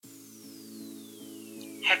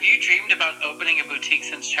Have you dreamed about opening a boutique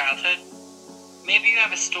since childhood? Maybe you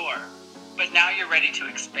have a store, but now you're ready to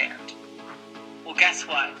expand. Well, guess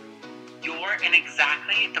what? You're in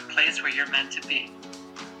exactly the place where you're meant to be.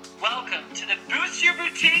 Welcome to the Boost Your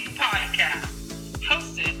Boutique podcast,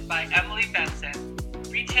 hosted by Emily Benson,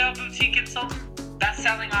 retail boutique consultant,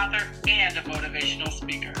 best-selling author, and a motivational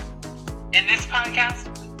speaker. In this podcast,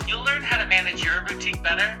 you'll learn how to manage your boutique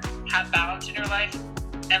better, have balance in your life,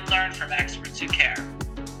 and learn from experts who care.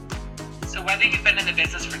 So whether you've been in the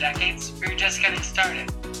business for decades or you're just getting started,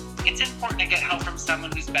 it's important to get help from someone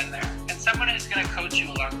who's been there and someone who's going to coach you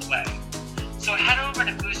along the way. So head over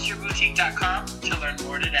to boostyourboutique.com to learn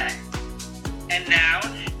more today. And now,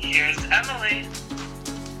 here's Emily.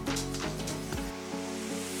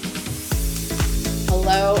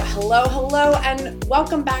 Hello, and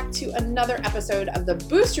welcome back to another episode of the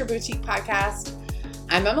Boost Your Boutique podcast.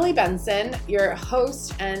 I'm Emily Benson, your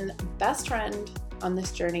host and best friend on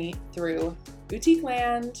this journey through boutique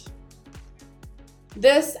land.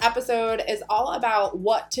 This episode is all about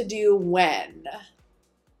what to do when.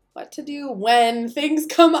 What to do when things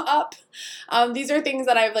come up. These are things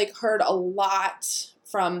that I've heard a lot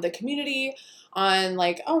from the community on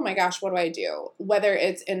oh my gosh, what do I do? Whether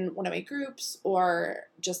it's in one of my groups or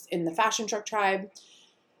just in the Fashion Truck Tribe.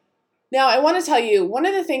 Now, I want to tell you, one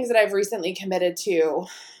of the things that I've recently committed to,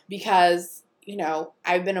 because,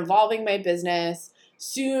 I've been evolving my business.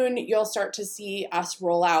 Soon you'll start to see us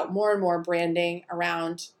roll out more and more branding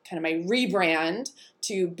around kind of my rebrand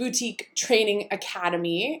to Boutique Training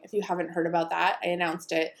Academy. If you haven't heard about that, I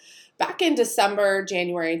announced it back in December,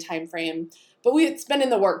 January timeframe. But it's been in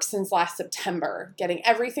the works since last September, getting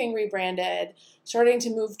everything rebranded, starting to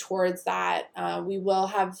move towards that. We will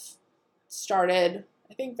have started,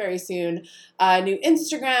 I think very soon, a new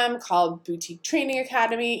Instagram called Boutique Training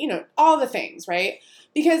Academy, all the things, right?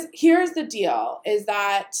 Because here's the deal, is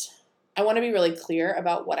that I want to be really clear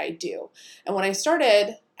about what I do. And when I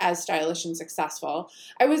started as Stylish and Successful,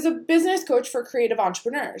 I was a business coach for creative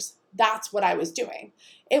entrepreneurs. That's what I was doing.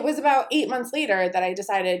 It was about 8 months later that I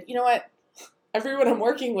decided, you know what? Everyone I'm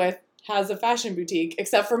working with has a fashion boutique,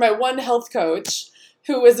 except for my one health coach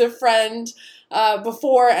who was a friend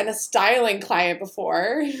before and a styling client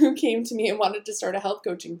before, who came to me and wanted to start a health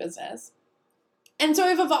coaching business. And so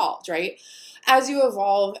I've evolved, right? As you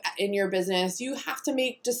evolve in your business, you have to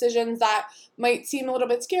make decisions that might seem a little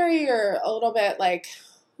bit scary or a little bit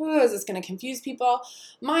is this going to confuse people?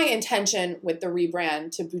 My intention with the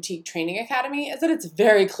rebrand to Boutique Training Academy is that it's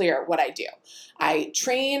very clear what I do. I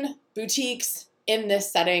train boutiques in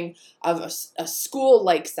this setting of a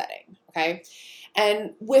school-like setting, okay?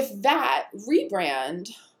 And with that rebrand,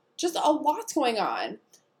 just a lot's going on.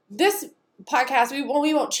 This podcast, we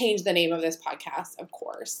won't change the name of this podcast, of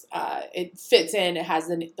course. It fits in, it has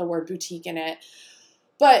the word boutique in it.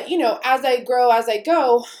 But, as I grow, as I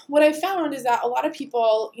go, what I found is that a lot of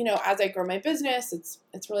people, as I grow my business,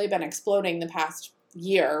 it's really been exploding the past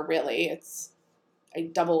year, really. I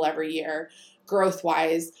double every year,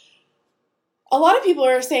 growth-wise. A lot of people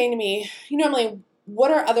are saying to me, Emily,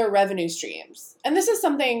 what are other revenue streams? And this is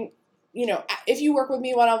something, if you work with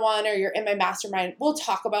me one-on-one or you're in my mastermind, we'll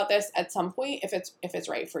talk about this at some point if it's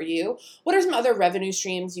right for you. What are some other revenue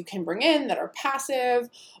streams you can bring in that are passive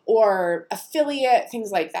or affiliate,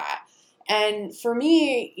 things like that? And for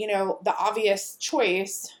me, the obvious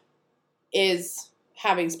choice is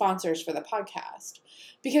having sponsors for the podcast.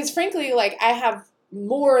 Because frankly, I have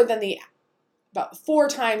about 4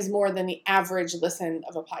 times more than the average listen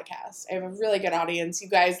of a podcast. I have a really good audience. You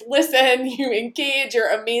guys listen, you engage, you're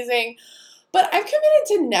amazing. But I've committed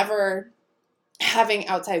to never having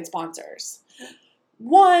outside sponsors.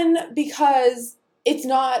 One, because it's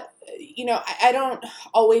not, I don't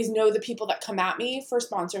always know the people that come at me for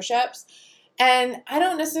sponsorships. And I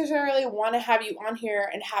don't necessarily want to have you on here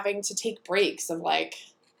and having to take breaks of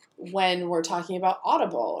when we're talking about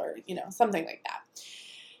Audible or, something like that.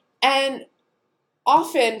 And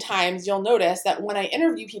oftentimes you'll notice that when I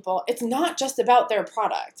interview people, it's not just about their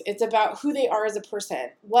product. It's about who they are as a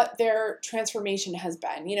person, what their transformation has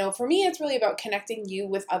been. For me, it's really about connecting you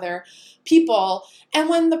with other people. And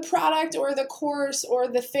when the product or the course or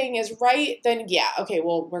the thing is right, then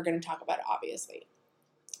we're going to talk about it, obviously.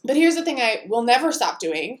 But here's the thing I will never stop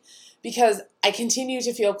doing, because I continue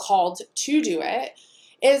to feel called to do it,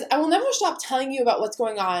 is I will never stop telling you about what's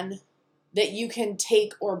going on that you can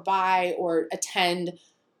take or buy or attend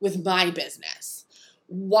with my business.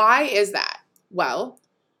 Why is that? Well,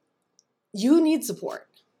 you need support.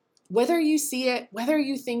 Whether you see it, whether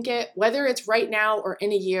you think it, whether it's right now or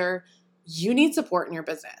in a year, you need support in your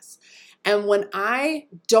business. And when I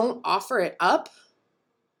don't offer it up,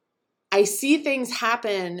 I see things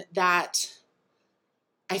happen that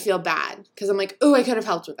I feel bad because I'm like, oh, I could have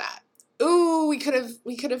helped with that. Oh, we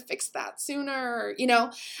could have fixed that sooner, you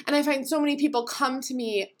know? And I find so many people come to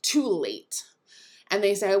me too late. And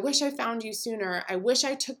they say, I wish I found you sooner. I wish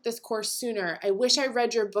I took this course sooner. I wish I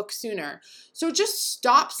read your book sooner. So just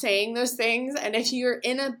stop saying those things. And if you're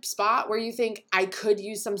in a spot where you think I could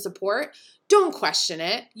use some support, don't question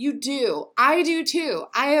it. You do. I do too.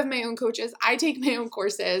 I have my own coaches. I take my own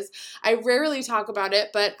courses. I rarely talk about it,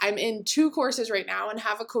 but I'm in 2 courses right now and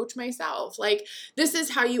have a coach myself. Like, this is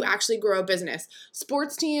how you actually grow a business.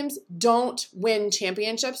 Sports teams don't win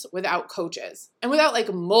championships without coaches and without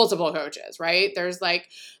like multiple coaches, right? There's like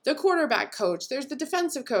the quarterback coach, there's the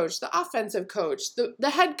defensive coach, the offensive coach, the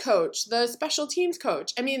head coach, the special teams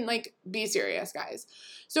coach. I mean, like, be serious, guys.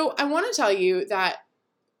 So I want to tell you that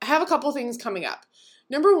I have a couple things coming up.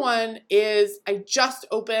 Number 1 is I just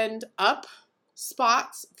opened up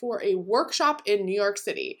spots for a workshop in New York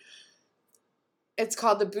City. It's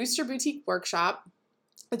called the Booster Boutique Workshop.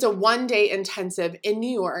 It's a 1-day intensive in New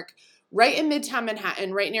York, right in Midtown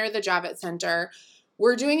Manhattan, right near the Javits Center.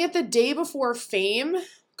 We're doing it the day before Fame,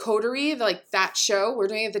 Coterie, like that show. We're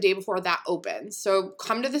doing it the day before that opens. So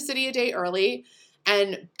come to the city a day early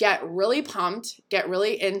and get really pumped, get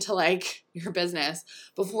really into like your business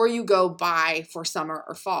before you go buy for summer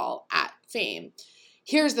or fall at Fame.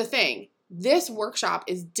 Here's the thing. This workshop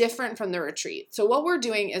is different from the retreat. So what we're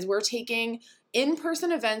doing is we're taking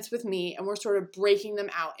in-person events with me and we're sort of breaking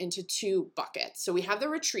them out into 2 buckets. So we have the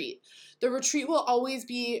retreat. The retreat will always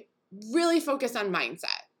be really focused on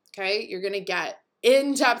mindset, okay? You're going to get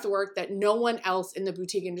in-depth work that no one else in the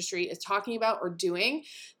boutique industry is talking about or doing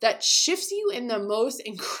that shifts you in the most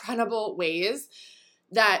incredible ways.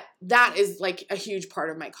 That is like a huge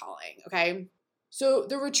part of my calling, okay? So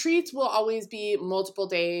the retreats will always be multiple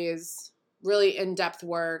days, really in-depth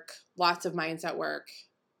work, lots of mindset work.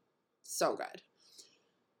 So good.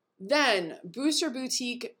 Then Booster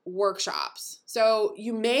Boutique workshops. So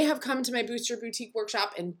you may have come to my Booster Boutique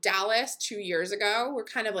workshop in Dallas 2 years ago. We're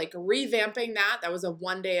kind of like revamping that. That was a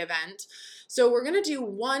 1-day event. So we're going to do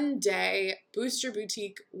 1-day Booster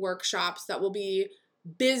Boutique workshops that will be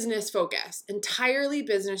business focused, entirely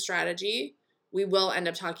business strategy. We will end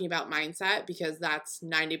up talking about mindset because that's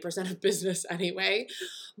 90% of business anyway.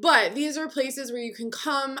 But these are places where you can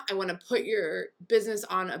come. I want to put your business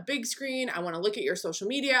on a big screen. I want to look at your social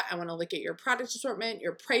media. I want to look at your product assortment,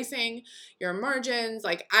 your pricing, your margins.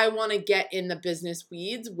 Like, I want to get in the business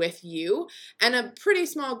weeds with you and a pretty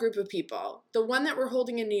small group of people. The one that we're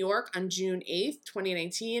holding in New York on June 8th,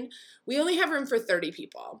 2019, we only have room for 30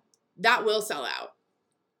 people. That will sell out.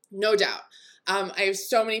 No doubt. I have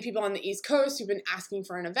so many people on the East Coast who've been asking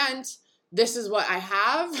for an event. This is what I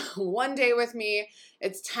have. 1 day with me.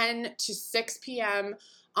 It's 10 to 6 p.m.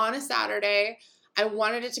 on a Saturday. I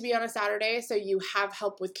wanted it to be on a Saturday so you have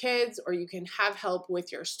help with kids or you can have help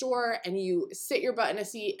with your store and you sit your butt in a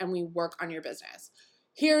seat and we work on your business.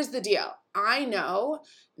 Here's the deal. I know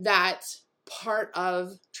that part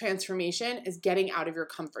of transformation is getting out of your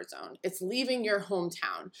comfort zone. It's leaving your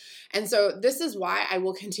hometown. And so this is why I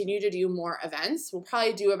will continue to do more events. We'll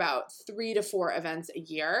probably do about 3 to 4 events a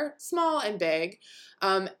year, small and big.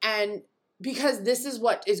 And because this is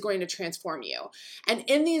what is going to transform you. And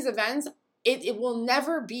in these events, it will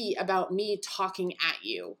never be about me talking at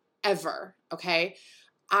you ever. Okay.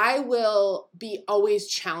 I will be always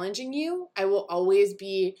challenging you. I will always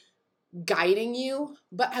be guiding you,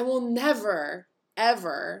 but I will never,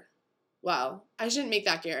 ever, well, I shouldn't make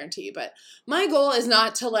that guarantee, but my goal is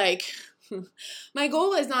not to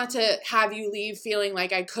have you leave feeling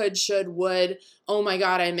like I could, should, would, oh my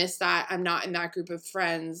God, I missed that. I'm not in that group of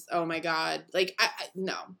friends. Oh my God. Like,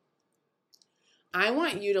 no. I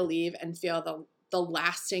want you to leave and feel the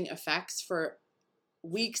lasting effects for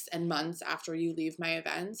weeks and months after you leave my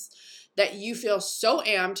events, that you feel so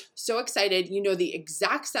amped, so excited. You know the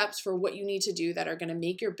exact steps for what you need to do that are going to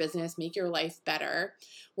make your business, make your life better.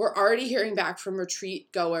 We're already hearing back from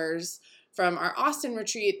retreat goers from our Austin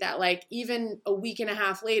retreat that like even a week and a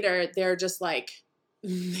half later, they're just like,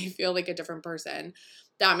 they feel like a different person.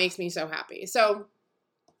 That makes me so happy. So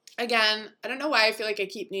again, I don't know why I feel like I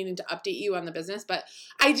keep needing to update you on the business, but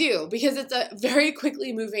I do because it's a very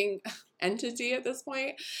quickly moving entity at this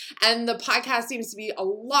point. And the podcast seems to be a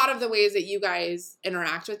lot of the ways that you guys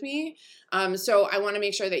interact with me. So I want to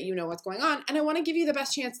make sure that you know what's going on. And I want to give you the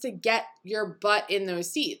best chance to get your butt in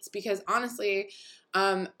those seats because honestly,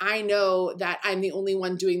 I know that I'm the only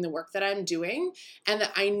one doing the work that I'm doing and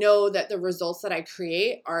that I know that the results that I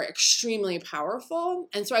create are extremely powerful.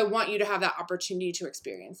 And so I want you to have that opportunity to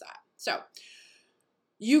experience that. So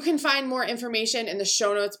You can find more information in the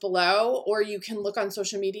show notes below, or you can look on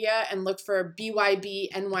social media and look for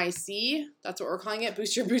BYB NYC. That's what we're calling it,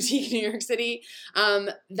 Boost Your Boutique New York City.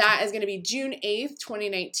 That is going to be June 8th,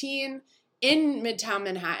 2019 in Midtown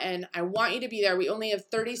Manhattan. I want you to be there. We only have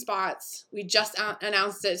 30 spots. We just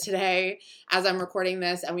announced it today as I'm recording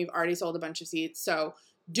this, and we've already sold a bunch of seats. So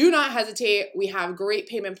do not hesitate. We have great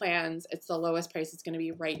payment plans. It's the lowest price it's going to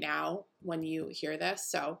be right now when you hear this.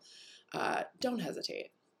 So don't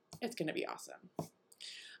hesitate. It's going to be awesome. All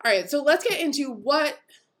right, so let's get into what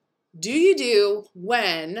do you do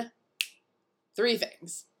when, 3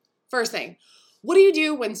 things. First thing, what do you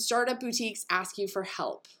do when startup boutiques ask you for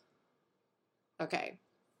help? Okay,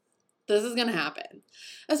 this is going to happen,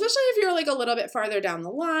 especially if you're like a little bit farther down the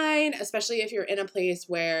line, especially if you're in a place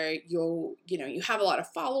where you have a lot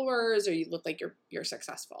of followers or you look like you're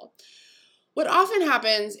successful. What often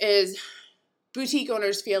happens is boutique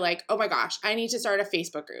owners feel like, oh my gosh, I need to start a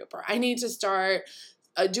Facebook group, or I need to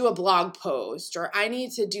do a blog post, or I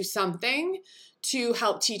need to do something to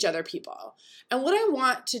help teach other people. And what I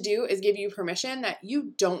want to do is give you permission that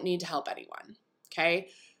you don't need to help anyone, okay?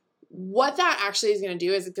 What that actually is going to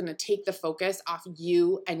do is it's going to take the focus off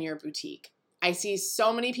you and your boutique. I see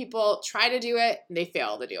so many people try to do it, and they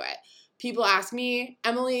fail to do it. People ask me,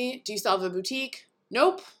 Emily, do you still have a boutique?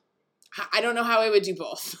 Nope. I don't know how I would do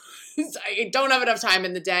both. I don't have enough time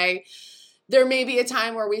in the day. There may be a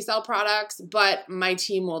time where we sell products, but my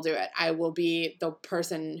team will do it. I will be the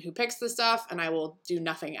person who picks the stuff, and I will do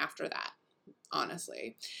nothing after that,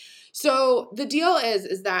 honestly. So the deal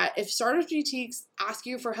is that if startup boutiques ask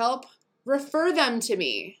you for help, refer them to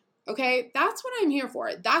me, okay? That's what I'm here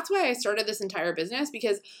for. That's why I started this entire business,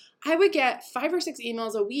 because I would get 5 or 6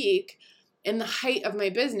 emails a week in the height of my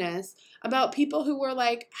business about people who were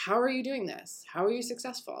like, how are you doing this? How are you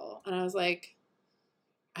successful? And I was like,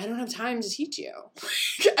 I don't have time to teach you.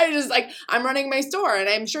 I'm running my store, and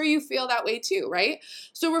I'm sure you feel that way too, right?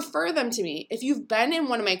 So refer them to me. If you've been in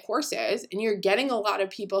one of my courses and you're getting a lot of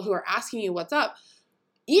people who are asking you what's up,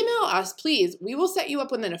 email us, please. We will set you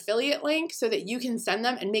up with an affiliate link so that you can send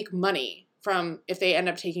them and make money from if they end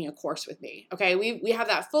up taking a course with me, okay? We have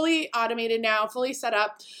that fully automated now, fully set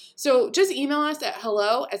up. So just email us at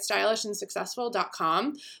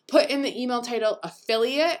hello@stylishandsuccessful.com. Put in the email title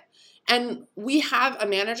affiliate, and we have a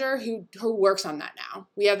manager who works on that now.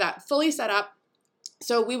 We have that fully set up.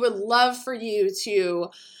 So we would love for you to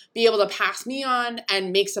be able to pass me on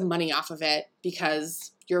and make some money off of it,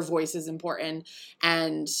 because your voice is important,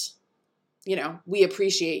 and we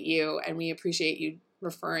appreciate you, and we appreciate you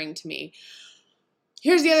referring to me.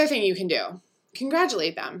 Here's the other thing you can do.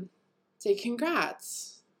 Congratulate them. Say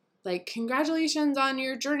congrats. Like, congratulations on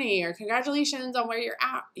your journey, or congratulations on where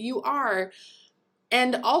you are.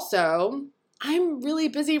 And also, I'm really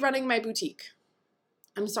busy running my boutique.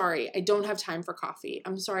 I'm sorry, I don't have time for coffee.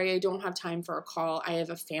 I'm sorry, I don't have time for a call. I have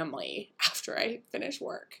a family after I finish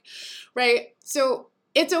work, right? So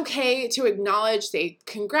it's okay to acknowledge, say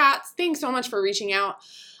congrats. Thanks so much for reaching out.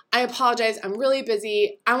 I apologize. I'm really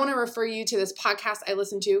busy. I want to refer you to this podcast I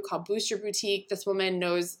listen to called Boost Your Boutique. This woman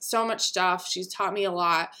knows so much stuff. She's taught me a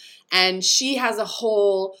lot, and she has a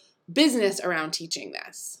whole business around teaching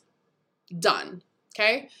this. Done.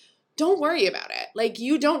 Okay? Don't worry about it. Like,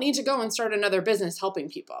 you don't need to go and start another business helping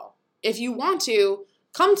people. If you want to,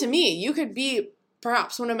 come to me. You could be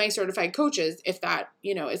perhaps one of my certified coaches if that,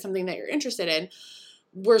 is something that you're interested in.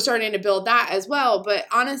 We're starting to build that as well. But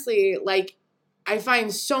honestly, I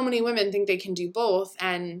find so many women think they can do both,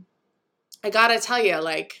 and I gotta tell you,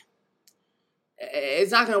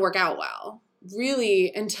 it's not gonna work out well.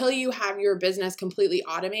 Really, until you have your business completely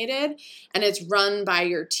automated and it's run by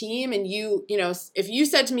your team, and if you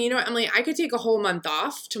said to me, Emily, I could take a whole month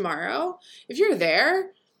off tomorrow. If you're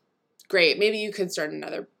there, great. Maybe you could start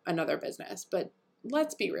another business, but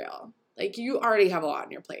let's be real. You already have a lot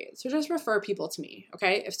on your plate. So just refer people to me,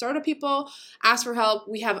 okay? If startup people ask for help,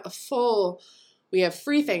 we have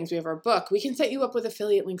free things. We have our book. We can set you up with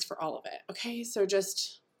affiliate links for all of it, okay? So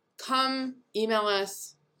just come email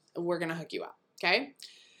us. We're going to hook you up, okay?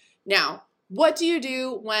 Now, what do you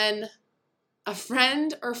do when a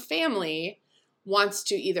friend or family wants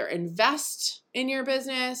to either invest in your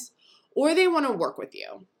business or they want to work with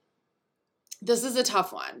you? This is a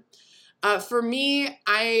tough one. For me,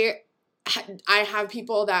 I have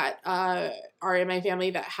people that are in my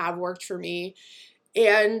family that have worked for me,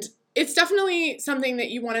 and it's definitely something that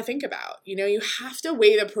you want to think about. You have to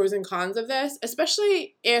weigh the pros and cons of this,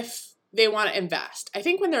 especially if they want to invest. I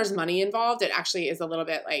think when there's money involved, it actually is a little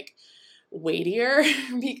bit weightier,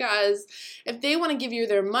 because if they want to give you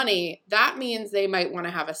their money, that means they might want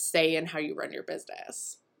to have a say in how you run your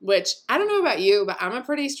business. which I don't know about you, but I'm a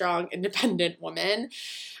pretty strong, independent woman.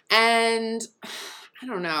 And I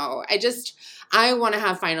don't know. I want to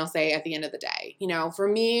have final say at the end of the day. For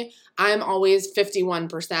me, I'm always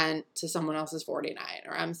 51% to someone else's 49,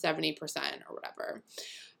 or I'm 70% or whatever.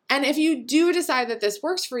 And if you do decide that this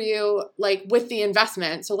works for you, like with the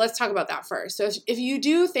investment, so let's talk about that first. So if you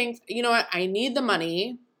do think, you know what, I need the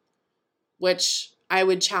money, which I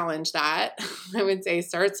would challenge that. I would say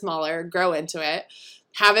start smaller, grow into it,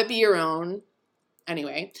 have it be your own.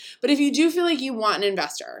 Anyway, but if you do feel like you want an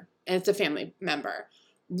investor and it's a family member,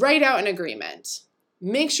 write out an agreement.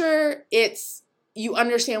 Make sure you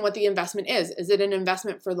understand what the investment is. Is it an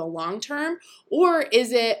investment for the long term, or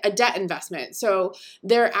is it a debt investment? So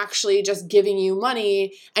they're actually just giving you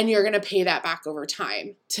money and you're going to pay that back over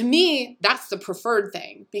time. To me, that's the preferred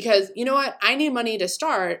thing, because you know what? I need money to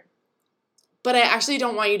start, but I actually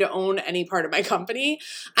don't want you to own any part of my company.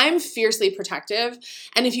 I'm fiercely protective.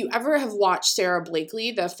 And if you ever have watched Sarah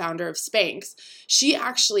Blakely, the founder of Spanx, she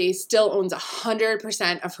actually still owns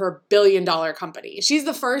 100% of her billion-dollar company. She's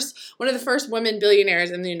one of the first women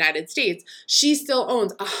billionaires in the United States. She still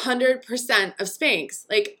owns 100% of Spanx.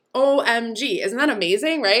 Like, OMG. Isn't that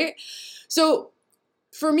amazing, right? So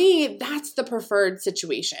for me, that's the preferred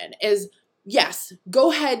situation is, yes,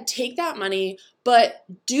 go ahead, take that money, but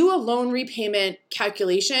do a loan repayment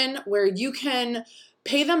calculation where you can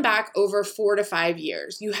pay them back over 4 to 5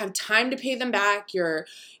 years. You have time to pay them back. Your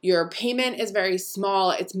payment is very small.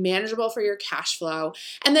 It's manageable for your cash flow.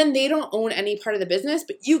 And then they don't own any part of the business,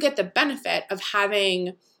 but you get the benefit of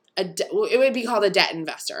having it would be called a debt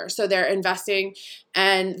investor. So they're investing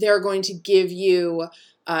and they're going to give you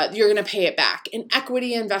you're going to pay it back. An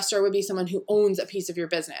equity investor would be someone who owns a piece of your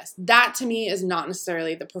business. That to me is not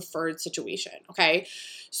necessarily the preferred situation, okay?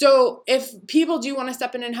 So if people do want to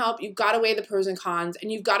step in and help, you've got to weigh the pros and cons,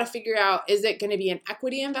 and you've got to figure out, is it going to be an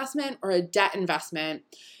equity investment or a debt investment?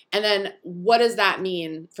 And then what does that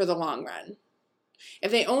mean for the long run?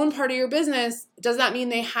 If they own part of your business, does that mean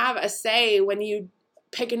they have a say when you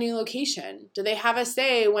pick a new location? Do they have a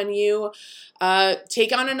say when you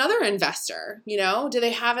take on another investor? Do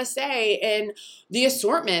they have a say in the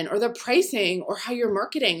assortment or the pricing or how you're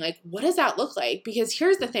marketing? Like, what does that look like? Because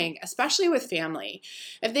here's the thing, especially with family,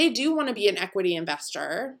 if they do want to be an equity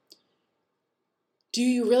investor, do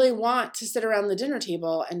you really want to sit around the dinner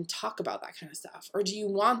table and talk about that kind of stuff? Or do you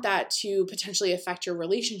want that to potentially affect your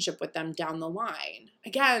relationship with them down the line?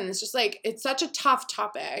 Again, it's just like, it's such a tough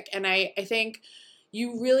topic. And I think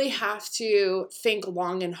you really have to think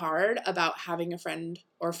long and hard about having a friend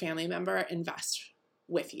or family member invest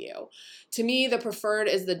with you. To me, the preferred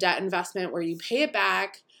is the debt investment where you pay it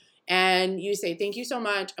back and you say, thank you so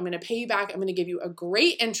much. I'm going to pay you back. I'm going to give you a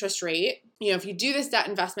great interest rate. If you do this debt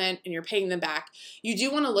investment and you're paying them back, you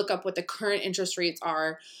do want to look up what the current interest rates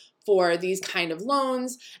are for these kind of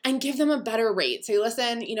loans and give them a better rate. Say,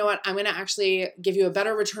 listen, you know what? I'm going to actually give you a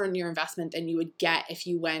better return on your investment than you would get if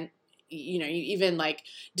you went, you even like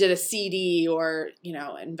did a CD or,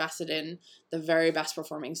 invested in the very best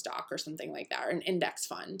performing stock or something like that, or an index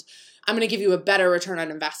fund. I'm going to give you a better return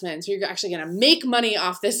on investment. So you're actually going to make money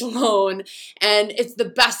off this loan. And it's the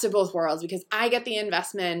best of both worlds because I get the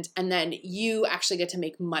investment and then you actually get to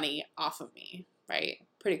make money off of me, right?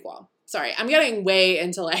 Pretty cool. Sorry, I'm getting way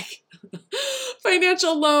into like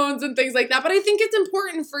financial loans and things like that. But I think it's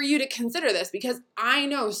important for you to consider this because I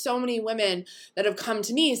know so many women that have come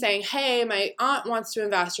to me saying, hey, my aunt wants to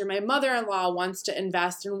invest or my mother-in-law wants to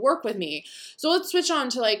invest and work with me. So let's switch on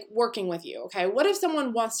to like working with you, okay? What if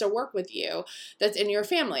someone wants to work with you that's in your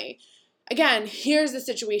family? Again, here's the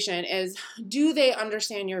situation is, do they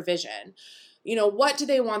understand your vision? What do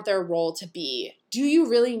they want their role to be? Do you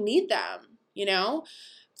really need them?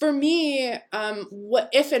 For me, what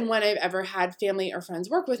if and when I've ever had family or friends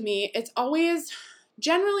work with me, it's always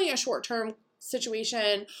generally a short-term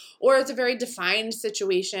situation or it's a very defined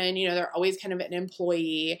situation. They're always kind of an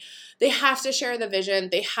employee. They have to share the vision.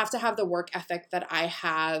 They have to have the work ethic that I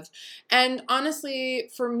have. And honestly,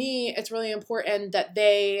 for me, it's really important that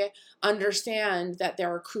they understand that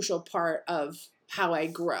they're a crucial part of how I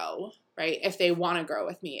grow. Right? If they want to grow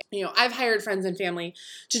with me. I've hired friends and family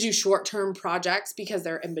to do short-term projects because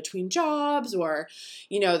they're in between jobs or,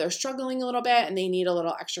 they're struggling a little bit and they need a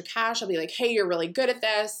little extra cash. I'll be like, hey, you're really good at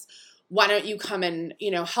this. Why don't you come and,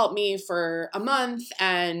 help me for a month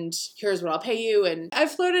and here's what I'll pay you. And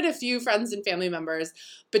I've floated a few friends and family members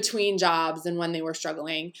between jobs and when they were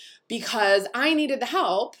struggling because I needed the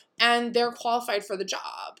help and they're qualified for the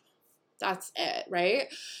job. That's it,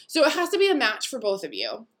 right? So it has to be a match for both of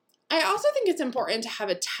you. I also think it's important to have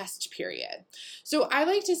a test period. So I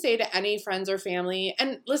like to say to any friends or family,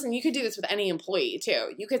 and listen, you could do this with any employee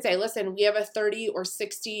too. You could say, listen, we have a 30 or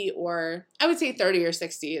 60, or I would say 30 or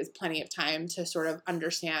 60 is plenty of time to sort of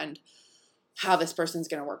understand how this person's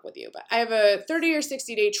going to work with you. But I have a 30 or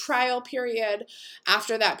 60 day trial period.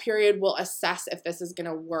 After that period, we'll assess if this is going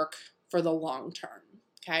to work for the long term.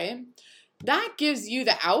 Okay. That gives you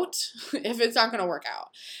the out if it's not going to work out.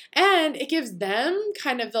 And it gives them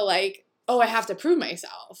kind of the like, oh, I have to prove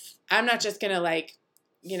myself. I'm not just going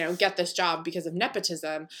to get this job because of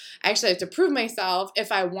nepotism. I actually have to prove myself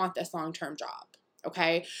if I want this long-term job.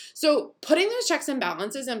 Okay. So putting those checks and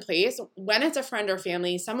balances in place when it's a friend or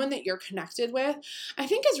family, someone that you're connected with, I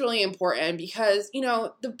think is really important because,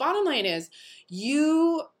 the bottom line is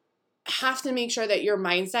you have to make sure that your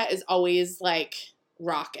mindset is always like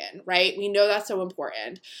rocking, right? We know that's so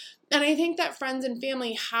important. And I think that friends and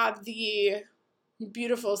family have the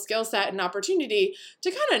beautiful skill set and opportunity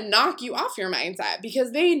to kind of knock you off your mindset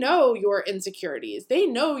because they know your insecurities. They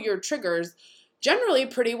know your triggers generally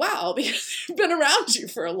pretty well because they've been around you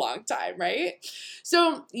for a long time, right?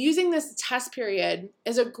 So using this test period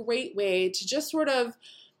is a great way to just sort of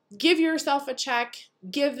give yourself a check,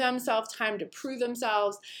 give themselves time to prove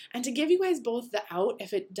themselves, and to give you guys both the out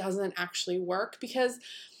if it doesn't actually work because,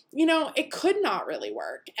 it could not really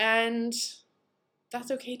work. And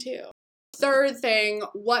that's okay too. Third thing,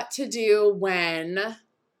 what to do when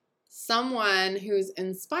someone who's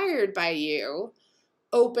inspired by you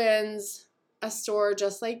opens a store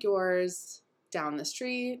just like yours down the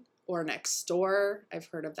street or next door. I've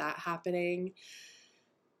heard of that happening.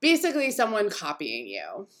 Basically, someone copying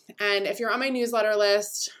you. And if you're on my newsletter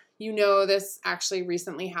list, this actually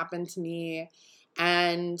recently happened to me.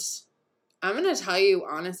 And I'm going to tell you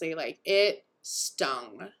honestly, it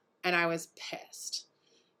stung and I was pissed.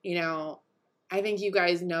 I think you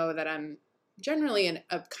guys know that I'm generally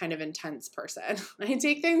a kind of intense person. I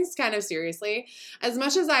take things kind of seriously. As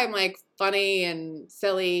much as I'm funny and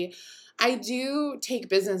silly, I do take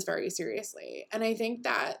business very seriously. And I think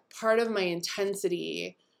that part of my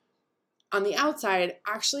intensity on the outside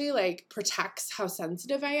actually protects how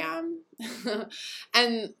sensitive I am.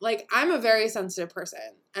 And I'm a very sensitive person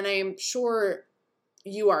and I'm sure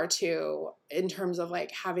you are too in terms of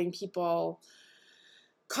having people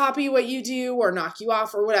copy what you do or knock you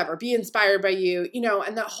off or whatever, be inspired by you,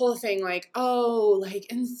 and that whole thing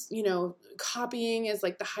copying is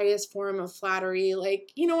the highest form of flattery.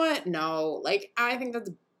 You know what? No, I think that's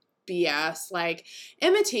BS.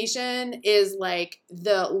 Imitation is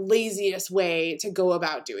the laziest way to go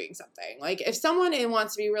about doing something. If someone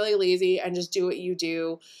wants to be really lazy and just do what you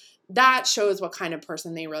do, that shows what kind of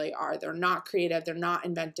person they really are. They're not creative. They're not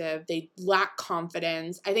inventive. They lack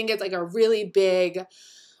confidence. I think it's a really big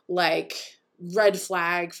red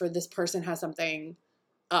flag for this person has something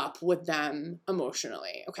up with them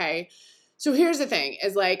emotionally. Okay. So here's the thing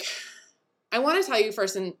is I want to tell you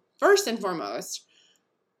first and foremost,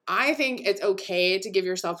 I think it's okay to give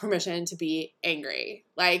yourself permission to be angry.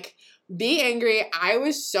 Be angry. I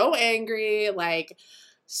was so angry,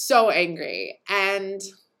 so angry. And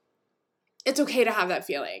it's okay to have that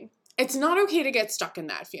feeling. It's not okay to get stuck in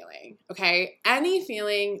that feeling, okay? Any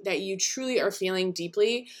feeling that you truly are feeling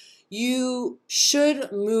deeply, you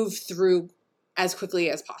should move through as quickly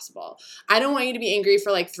as possible. I don't want you to be angry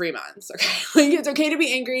for 3 months, okay? It's okay to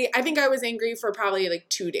be angry. I think I was angry for probably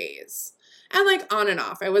 2 days. And on and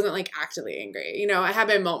off. I wasn't actively angry. I had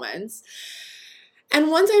my moments. And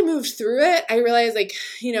once I moved through it, I realized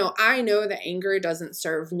I know that anger doesn't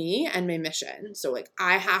serve me and my mission. So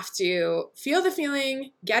I have to feel the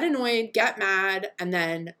feeling, get annoyed, get mad, and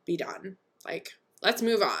then be done. Let's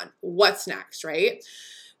move on. What's next, right?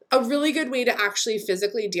 A really good way to actually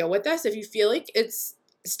physically deal with this, if you feel it's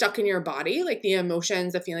stuck in your body, the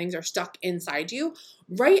emotions, the feelings are stuck inside you,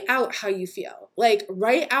 write out how you feel.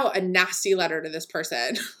 Write out a nasty letter to this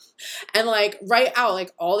person and write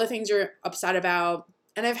out all the things you're upset about.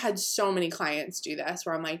 And I've had so many clients do this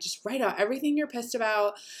where I'm just write out everything you're pissed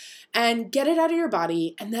about and get it out of your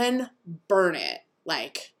body and then burn it.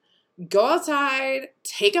 Go outside,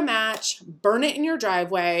 take a match, burn it in your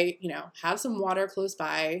driveway, have some water close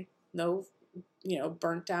by, no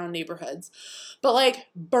burnt down neighborhoods, but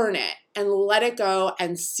burn it and let it go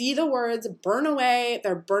and see the words burn away.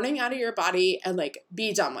 They're burning out of your body and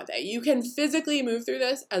be done with it. You can physically move through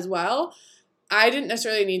this as well. I didn't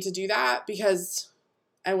necessarily need to do that because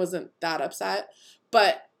I wasn't that upset,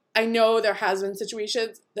 but I know there has been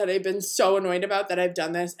situations that I've been so annoyed about that I've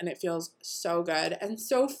done this and it feels so good and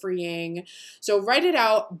so freeing. So write it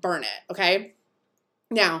out, burn it. Okay.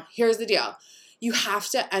 Now here's the deal. You have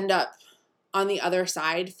to end up on the other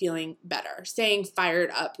side feeling better, staying fired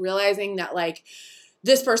up, realizing that like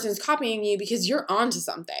this person's copying you because you're onto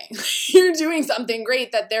something. You're doing something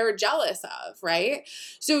great that they're jealous of, right?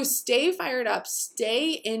 So stay fired up,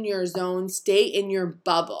 stay in your zone, stay in your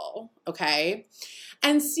bubble, okay?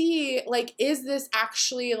 And see, like, is this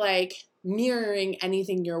actually like mirroring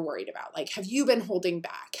anything you're worried about? Like, have you been holding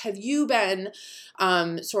back? Have you been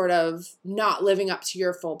sort of not living up to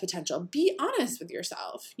your full potential? Be honest with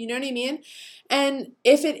yourself. You know what I mean? And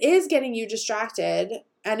if it is getting you distracted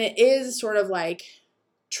and it is sort of like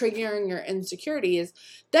triggering your insecurities,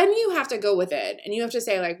 then you have to go with it and you have to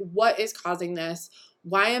say like, what is causing this?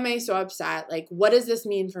 Why am I so upset? Like, what does this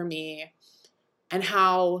mean for me? And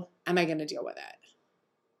how am I going to deal with it?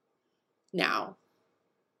 Now,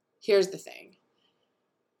 here's the thing.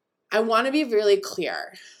 I want to be really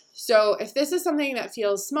clear. So if this is something that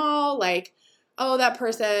feels small, like, oh, that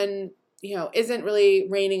person, isn't really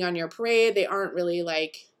raining on your parade, they aren't really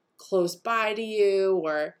like close by to you,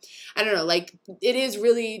 or I don't know, like it is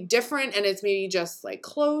really different and it's maybe just like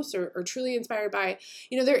close or truly inspired by,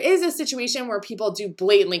 there is a situation where people do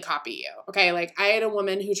blatantly copy you. Okay. Like I had a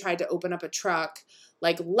woman who tried to open up a truck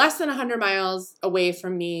like less than 100 miles away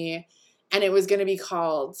from me, and it was going to be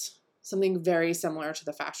called something very similar to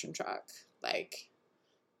the fashion truck, like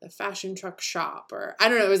the fashion truck shop, or I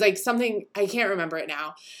don't know. It was like something, I can't remember it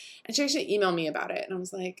now. And she actually emailed me about it. And I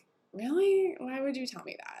was like, really? Why would you tell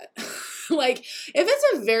me that? Like, if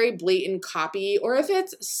it's a very blatant copy, or if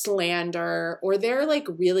it's slander, or they're like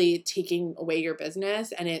really taking away your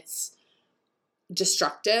business and it's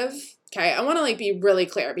destructive, okay, I want to like be really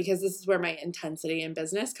clear because this is where my intensity in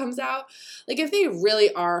business comes out. Like, if they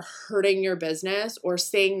really are hurting your business or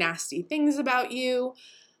saying nasty things about you,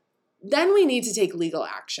 then we need to take legal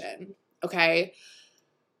action, okay?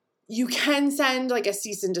 You can send like a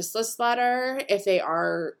cease and desist letter if they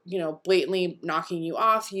are, blatantly knocking you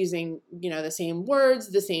off using, the same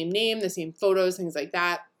words, the same name, the same photos, things like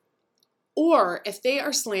that. Or if they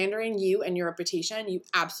are slandering you and your reputation, you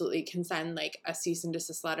absolutely can send like a cease and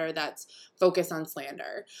desist letter that's focused on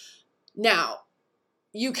slander. Now,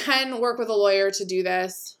 you can work with a lawyer to do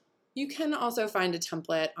this. You can also find a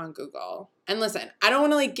template on Google. And listen, I don't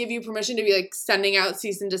want to like give you permission to be like sending out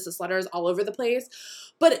cease and desist letters all over the place,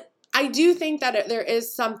 but I do think that there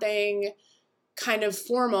is something kind of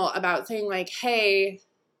formal about saying like, hey,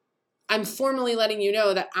 I'm formally letting you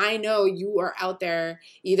know that I know you are out there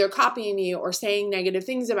either copying me or saying negative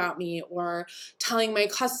things about me or telling my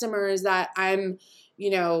customers that I'm,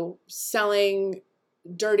 selling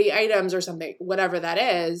dirty items or something, whatever that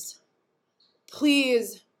is.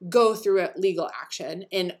 Please go through legal action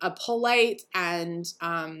in a polite and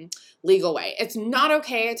legal way. It's not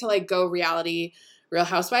okay to like go Real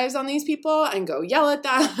Housewives on these people and go yell at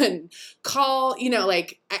them and call,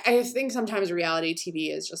 I think sometimes reality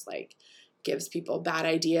TV is just like gives people bad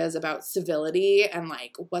ideas about civility and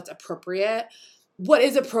like what's appropriate. What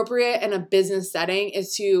is appropriate in a business setting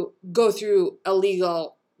is to go through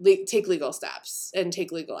take legal steps and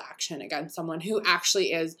take legal action against someone who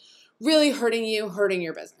actually is really hurting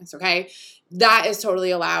your business, okay? That is totally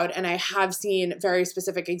allowed. And I have seen very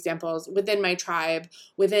specific examples within my tribe,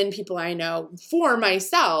 within people I know, for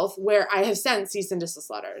myself, where I have sent cease and desist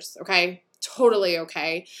letters, okay? Totally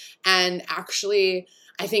okay. And actually,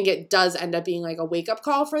 I think it does end up being like a wake-up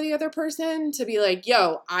call for the other person to be like,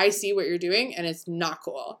 yo, I see what you're doing and it's not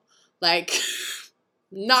cool. Like,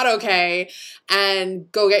 not okay,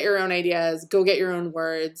 and go get your own ideas, go get your own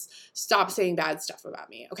words, stop saying bad stuff about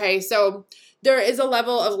me, okay? So there is a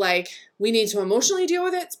level of like, we need to emotionally deal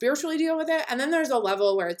with it, spiritually deal with it, and then there's a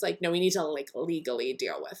level where it's like, no, we need to like legally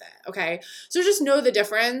deal with it, okay? So just know the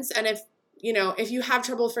difference, and if you have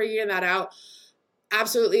trouble figuring that out,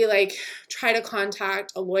 absolutely like try to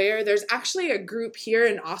contact a lawyer. There's actually a group here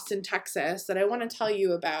in Austin, Texas that I want to tell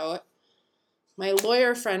you about. My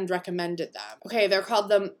lawyer friend recommended them. Okay, they're called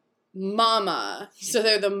the MAMA. So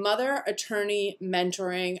they're the Mother Attorney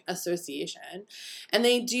Mentoring Association. And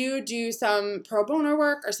they do some pro bono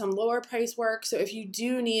work or some lower price work. So if you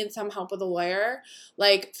do need some help with a lawyer,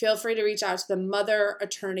 like feel free to reach out to the Mother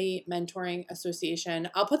Attorney Mentoring Association.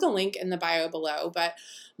 I'll put the link in the bio below, but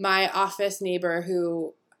my office neighbor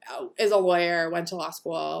who is a lawyer, went to law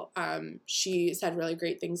school. She said really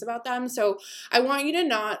great things about them. So I want you to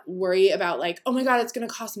not worry about like, oh my God, it's going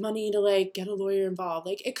to cost money to like get a lawyer involved.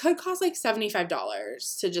 Like it could cost like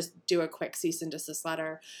 $75 to just do a quick cease and desist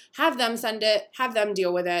letter. Have them send it, have them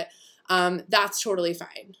deal with it. That's totally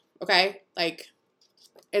fine. Okay. Like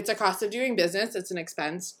it's a cost of doing business. It's an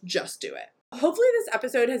expense. Just do it. Hopefully this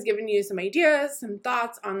episode has given you some ideas, some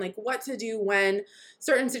thoughts on like what to do when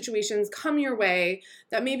certain situations come your way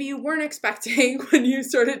that maybe you weren't expecting when you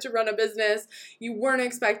started to run a business, you weren't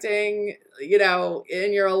expecting,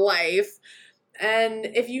 in your life. And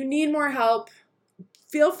if you need more help,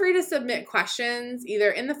 feel free to submit questions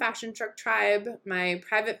either in the Fashion Truck Tribe, my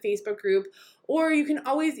private Facebook group, or you can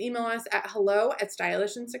always email us at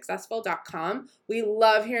hello@stylishandsuccessful.com. We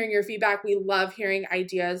love hearing your feedback. We love hearing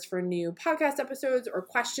ideas for new podcast episodes or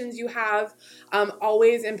questions you have.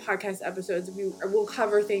 Always in podcast episodes, we'll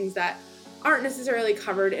cover things that aren't necessarily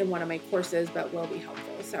covered in one of my courses, but will be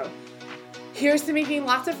helpful. So here's to making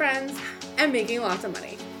lots of friends and making lots of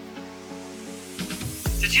money.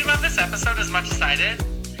 Did you love this episode as much as I did?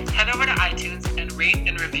 Head over to iTunes and rate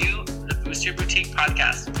and review the Boost Your Boutique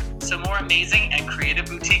podcast so more amazing and creative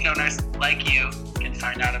boutique owners like you can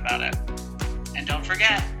find out about it. And don't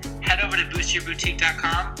forget, head over to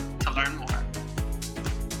boostyourboutique.com to learn more.